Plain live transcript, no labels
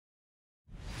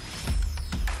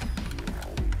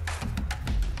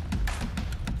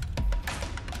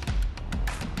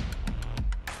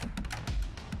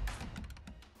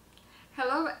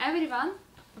Hello everyone!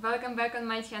 Welcome back on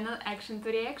my channel Action to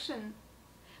Reaction.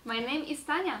 My name is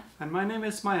Tanya. And my name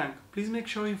is Mayank. Please make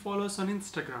sure you follow us on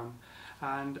Instagram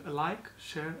and like,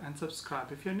 share and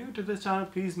subscribe. If you're new to this channel,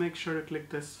 please make sure to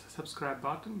click this subscribe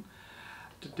button.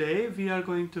 Today we are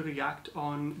going to react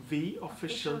on V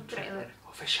official trailer.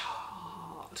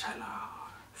 Official trailer.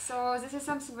 So this is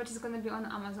something which is going to be on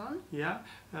Amazon. Yeah.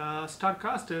 Star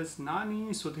cast is Nani,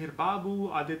 Sudheer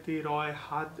Babu, Aditi,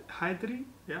 Hydari.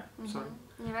 Yeah, sorry.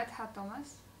 Nivetha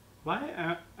Thomas. Why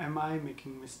am I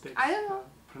making mistakes? I don't know.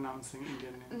 Pronouncing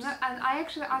Indian names. No, and I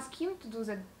actually asked him to do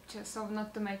that just so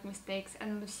not to make mistakes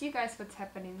and see guys what's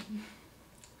happening.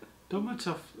 Too much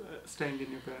of staying in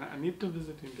Ukraine. I need to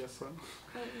visit India soon.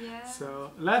 Yeah.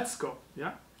 So let's go.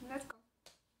 Yeah. Let's go.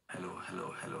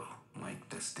 Hello. Mic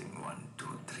testing 1 2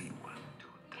 3 1 2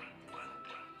 3 1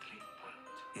 2 3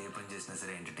 1. ఏ పని చేసినా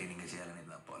సరే entertaining చేయాలనేది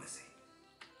నా policy.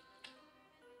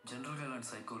 జనరల్గా ఇలాంటి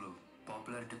సైకోలు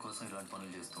popularity కోసం ఇలాంటి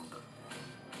పనులు చేస్తూ ఉంటారు.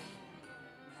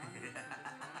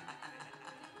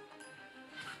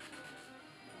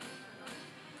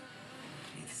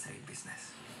 ఇది సైడ్ బిజినెస్.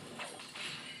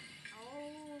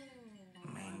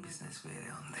 మెయిన్ బిజినెస్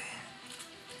వేరే ఉంది.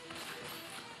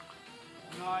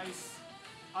 Nice.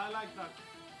 I like that.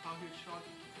 How he shot.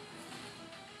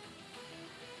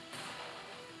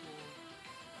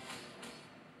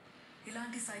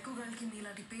 ఇలాంటి సైకో గర్ల్ కి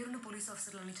మీలాంటి పేరున్న పోలీస్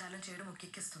ఆఫీసర్లని ఛాలెంజ్ చేయడం ఒక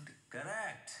ఎక్కిస్తుంది.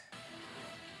 కరెక్ట్.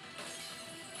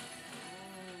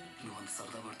 నువ్వు అంత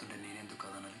సరదా పడుతుంటే నేనెందుకు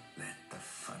కాదనాలి? Let the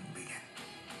fun begin.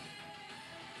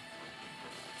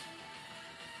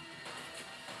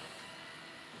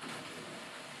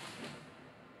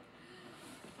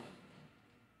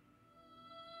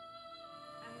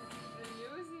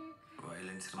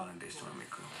 Violence cinema అంటే ఇష్టమా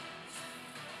మీకు?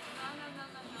 No.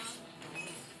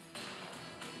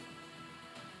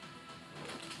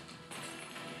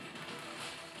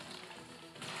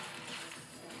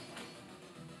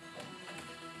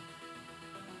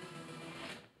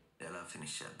 ఎలా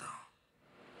ఫినిష్ చేద్దాం?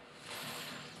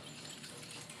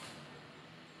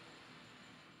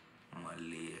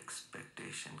 మళ్ళీ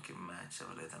ఎక్స్పెక్టేషన్కి మ్యాచ్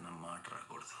అవ్వలేదన్న మాట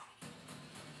రాకూడదు.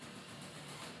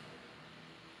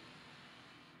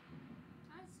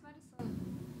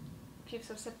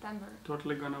 5th of September.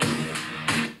 Totally gonna watch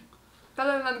it.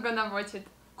 Totally not gonna watch it.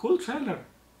 Cool trailer.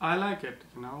 I like it,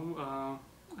 you know.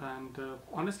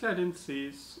 Honestly, I didn't see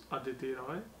Aditi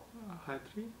Roy,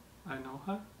 Hydari. I know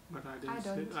her, but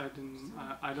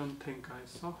I don't think I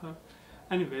saw her.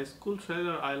 Anyways, cool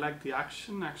trailer. I like the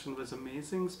action. Action was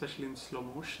amazing, especially in slow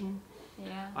motion.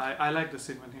 Yeah. I like the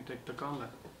scene when he take the gun.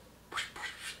 Like,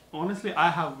 honestly,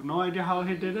 I have no idea how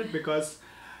he did it because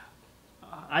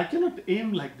I cannot aim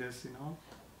like this, you know.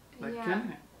 Like, yeah. can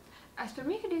I? As for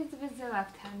me, he did it with the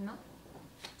left hand, no?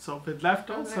 So with left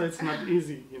also, it's not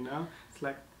easy, you know. It's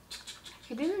like.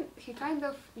 He didn't. He kind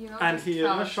of, you know. And he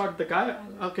shot the guy.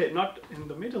 Okay, not in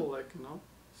the middle, like, you know.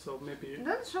 So maybe.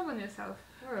 Don't show on yourself.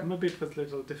 Maybe it was a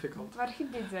little difficult. But he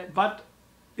did that. But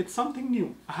it's something new.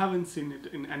 I haven't seen it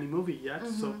in any movie yet,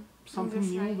 so something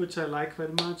new which I like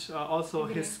very much. Also,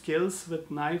 his skills with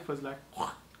knife was like.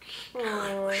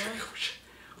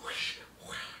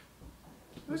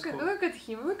 Look at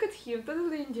him,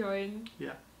 totally enjoying.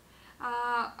 Yeah.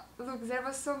 Look, there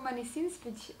was so many scenes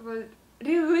which were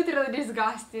really literally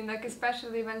disgusting, like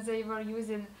especially when they were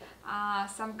using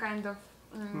some kind of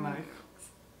Knife.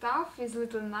 stuff with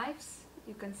little knives,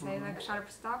 you can say, like sharp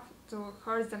stuff to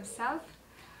hurt themselves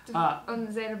on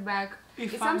their back.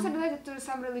 It's something related to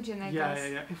some religion, I guess.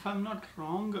 Yeah. If I'm not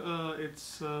wrong, it's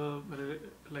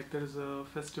like there is a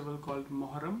festival called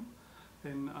Muharram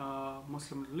in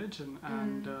Muslim religion,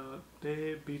 and they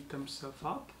beat themselves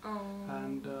up.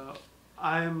 And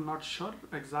I am not sure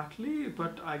exactly,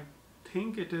 but I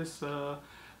think it is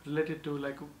related to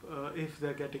like if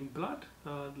they're getting blood,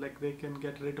 like they can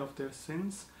get rid of their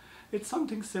sins. It's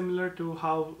something similar to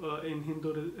how in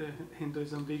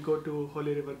Hinduism we go to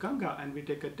Holy River Ganga and we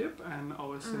take a dip and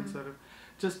our sins are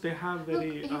just, they have very...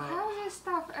 Look, you have this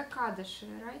stuff, a Kaddish,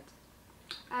 right?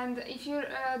 And if you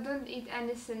don't eat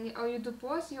anything or you do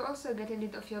pause, you also get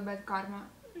rid of your bad karma.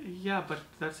 Yeah, but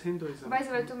that's Hinduism. By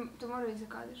the way, tomorrow is a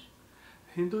Kaddish.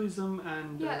 Hinduism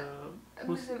and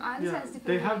Muslim,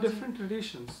 they have different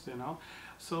traditions, you know.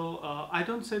 So I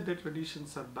don't say that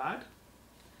traditions are bad,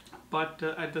 but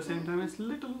at the same time it's a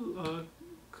little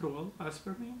cruel as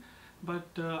per me. But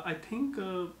I think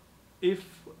if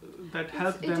that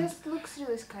helps them... It just looks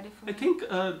really scary for me. I think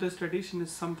this tradition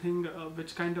is something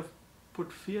which kind of put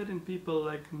fear in people,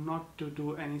 like not to do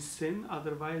any sin,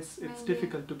 otherwise it's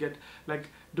difficult to get, like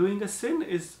doing a sin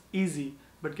is easy,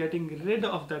 but getting rid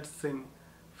of that sin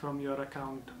from your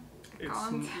account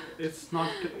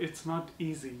it's not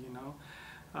easy, you know.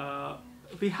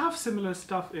 We have similar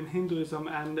stuff in Hinduism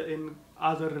and in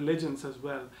other religions as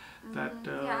well. That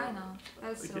yeah, I know,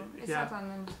 that's true. It's not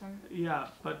only Muslim. Yeah,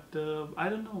 but I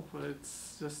don't know.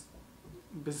 It's just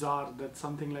bizarre that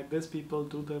something like this people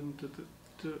do them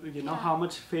to you know how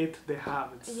much faith they have.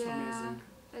 It's amazing.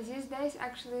 These days,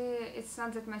 actually, it's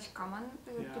not that much common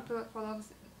that people follow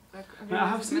like. I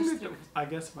have seen it. I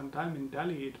guess one time in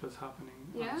Delhi it was happening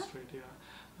on the street.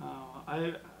 Yeah,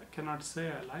 I cannot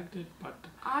say I liked it, but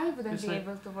I wouldn't be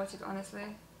able to watch it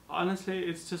honestly. Honestly,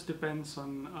 it just depends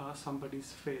on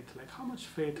somebody's faith, like how much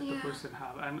faith the person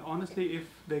have. And honestly, if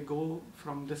they go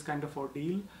from this kind of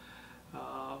ordeal,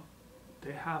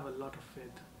 they have a lot of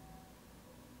faith.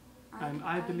 And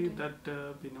I believe that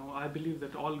you know, I believe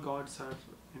that all gods are,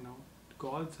 you know,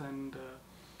 gods, and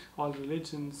all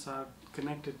religions are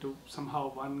connected to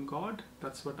somehow one God.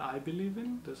 That's what I believe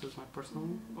in. This is my personal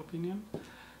opinion.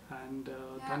 And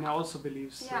Tanya also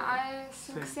believes. Yeah, I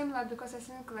think similar, because I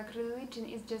think like religion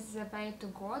is just the way to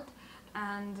God,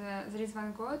 and there is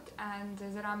one God, and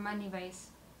there are many ways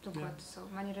to God. So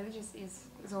many religions is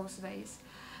those ways.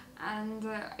 And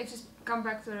if you come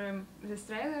back to this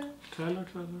trailer.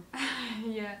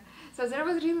 Yeah. So there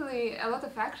was really a lot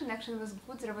of action. Action was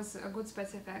good. There was a good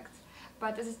special effects.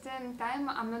 But at the same time,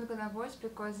 I'm not gonna watch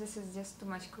because this is just too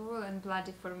much cruel and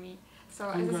bloody for me.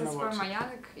 So this is for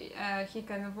Mayank. He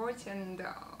can watch and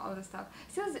all the stuff.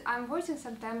 Still, I'm watching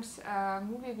sometimes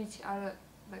movies which are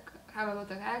like have a lot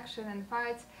of action and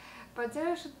fights, but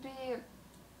there should be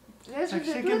a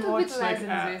little bit less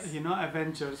than this. You know,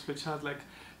 Avengers, which has like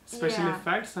special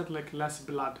effects that like less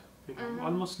blood. You know,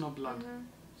 almost no blood.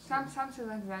 Something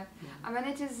like that. And when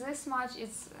it is this much,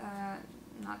 it's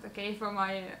not okay for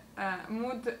my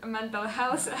mood, mental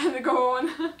health, and go on.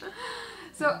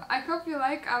 So I hope you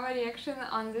like our reaction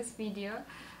on this video.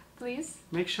 Please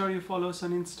make sure you follow us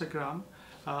on Instagram.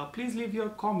 Please leave your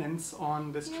comments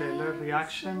on this trailer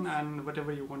reaction and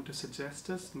whatever you want to suggest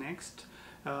us next.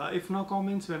 If no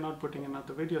comments, we're not putting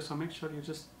another video, so make sure you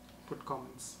just put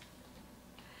comments.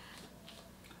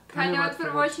 Thank you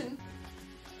for watching.